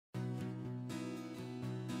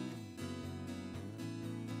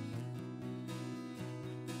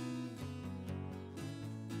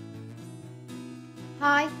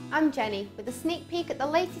Hi, I'm Jenny with a sneak peek at the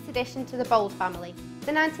latest addition to the Bold family,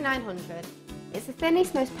 the 9900. It's the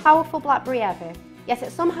thinnest, most powerful BlackBerry ever, yet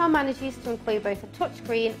it somehow manages to include both a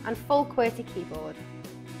touchscreen and full QWERTY keyboard.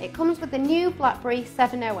 It comes with the new BlackBerry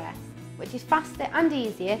 7 OS, which is faster and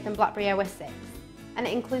easier than BlackBerry OS 6, and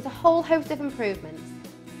it includes a whole host of improvements.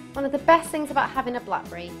 One of the best things about having a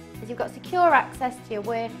BlackBerry is you've got secure access to your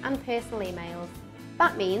work and personal emails.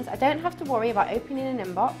 That means I don't have to worry about opening an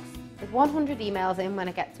inbox with 100 emails in when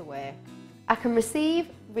I get to work. I can receive,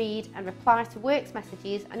 read and reply to work's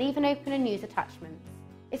messages and even open and use attachments.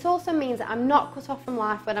 It also means that I'm not cut off from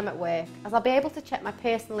life when I'm at work, as I'll be able to check my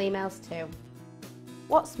personal emails too.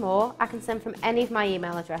 What's more, I can send from any of my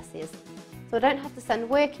email addresses, so I don't have to send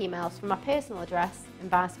work emails from my personal address and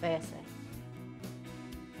vice versa.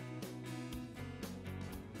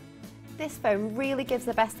 This phone really gives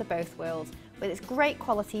the best of both worlds, with its great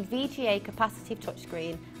quality VGA capacitive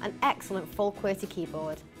touchscreen and excellent full QWERTY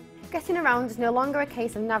keyboard. Getting around is no longer a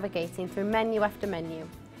case of navigating through menu after menu.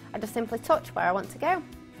 I just simply touch where I want to go.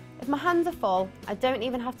 If my hands are full, I don't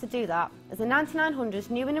even have to do that, as the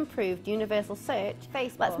 9900's new and improved universal search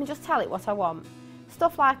lets me just tell it what I want.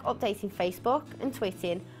 Stuff like updating Facebook and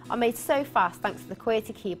tweeting are made so fast thanks to the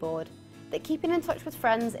QWERTY keyboard that keeping in touch with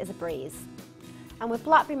friends is a breeze. And with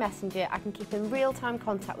BlackBerry Messenger, I can keep in real-time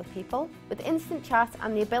contact with people with instant chat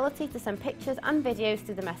and the ability to send pictures and videos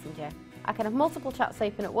through the Messenger. I can have multiple chats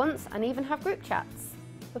open at once and even have group chats.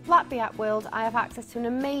 With BlackBerry App World, I have access to an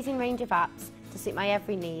amazing range of apps to suit my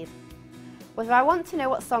every need. Whether I want to know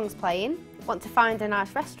what song's playing, want to find a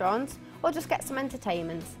nice restaurant, or just get some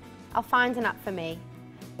entertainment, I'll find an app for me.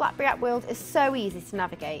 BlackBerry App World is so easy to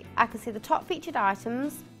navigate. I can see the top featured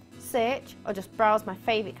items, search, or just browse my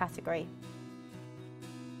favourite category.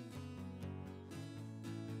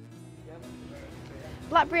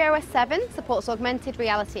 BlackBerry OS 7 supports augmented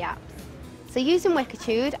reality apps. So using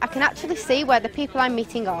Wikitude, I can actually see where the people I'm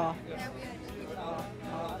meeting are.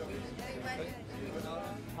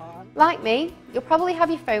 Like me, you'll probably have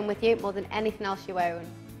your phone with you more than anything else you own.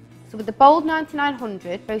 So with the Bold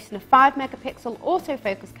 9900 boasting a 5 megapixel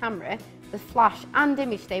autofocus camera with flash and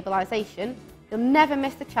image stabilisation, you'll never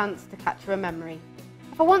miss the chance to capture a memory.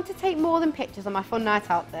 If I want to take more than pictures on my fun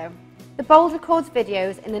night out though, the Bold records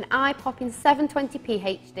videos in an eye-popping 720p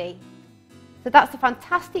HD. So that's the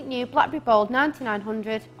fantastic new BlackBerry Bold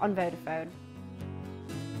 9900 on Vodafone.